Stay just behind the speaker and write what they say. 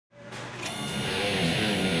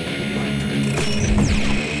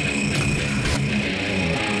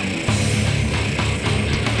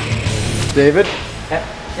David,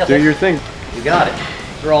 Yes, do your thing. You got it.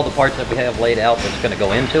 These are all the parts that we have laid out that's going to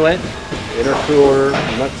go into it. Intercooler,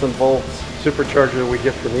 nuts and bolts, supercharger we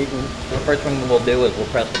get from Eaton. The first thing we'll do is we'll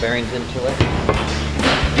press the bearings into it.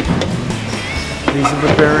 These are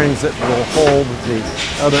the bearings that will hold the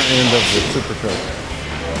other end of the supercharger.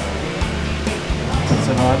 That's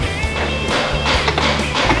it on.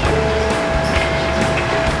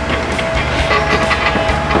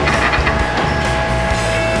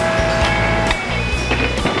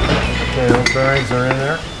 Okay, those bearings are in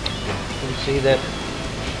there. You see that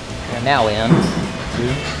they're now in.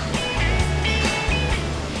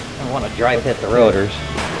 I want to dry fit the rotors.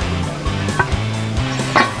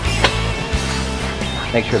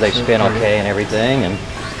 Make sure they spin okay and everything, and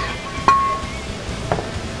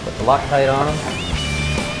put the Loctite on them.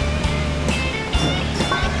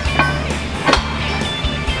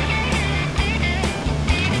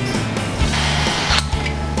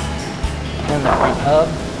 And the front hub.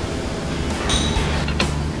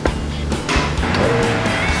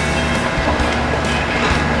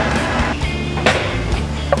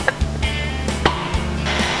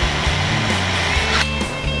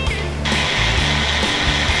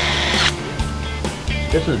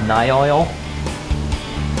 This is Nye oil.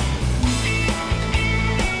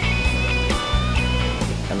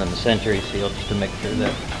 And then the Century seal, just to make sure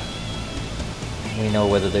that we know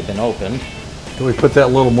whether they've been opened. Can we put that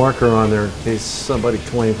little marker on there in case somebody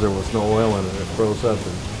claims there was no oil in it, it froze up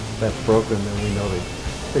and that's broken, then we know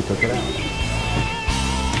they took it out.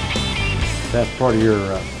 That's part of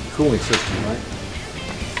your cooling system, right?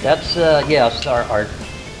 That's, yes, our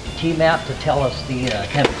T-map to tell us the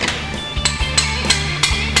temperature.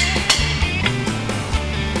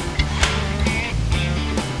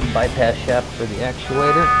 Bypass shaft for the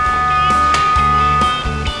actuator.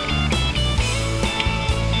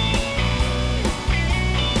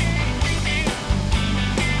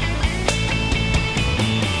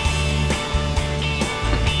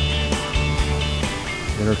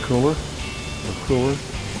 Intercooler, or cooler.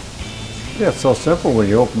 Yeah, it's so simple when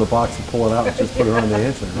you open the box and pull it out and just put it on the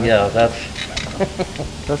engine, right? Yeah,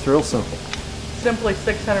 that's... That's real simple. Simply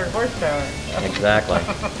 600 horsepower. Exactly.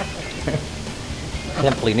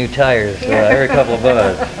 Simply new tires every couple of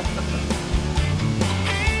bucks.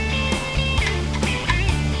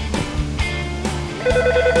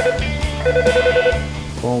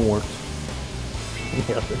 Phone works.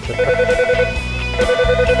 Yes, it does.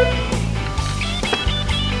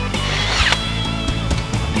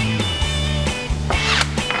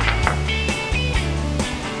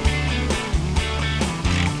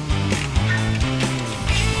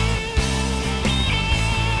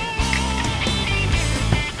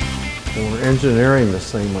 When we're engineering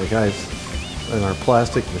this thing, my guys in our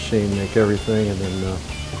plastic machine make everything and then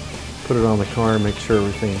put it on the car and make sure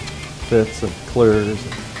everything fits and clears.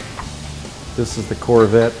 This is the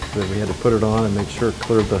Corvette that we had to put it on and make sure it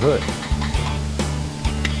cleared the hood.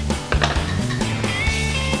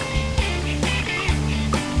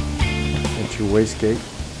 That's your wastegate.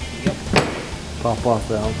 Pop-off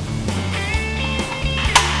valve.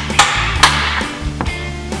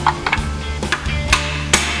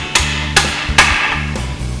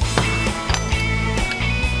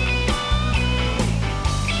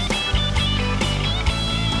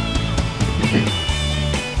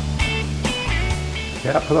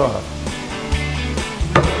 Cap it off.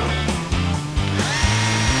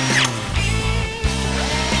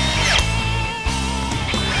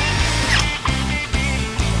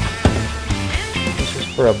 This is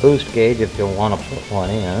for a boost gauge if you want to put one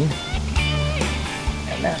in.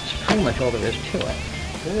 And that's pretty much all there is to it.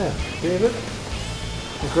 Yeah, David,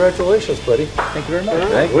 congratulations, buddy. Thank you very much.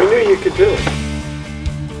 Right. We knew you could do it.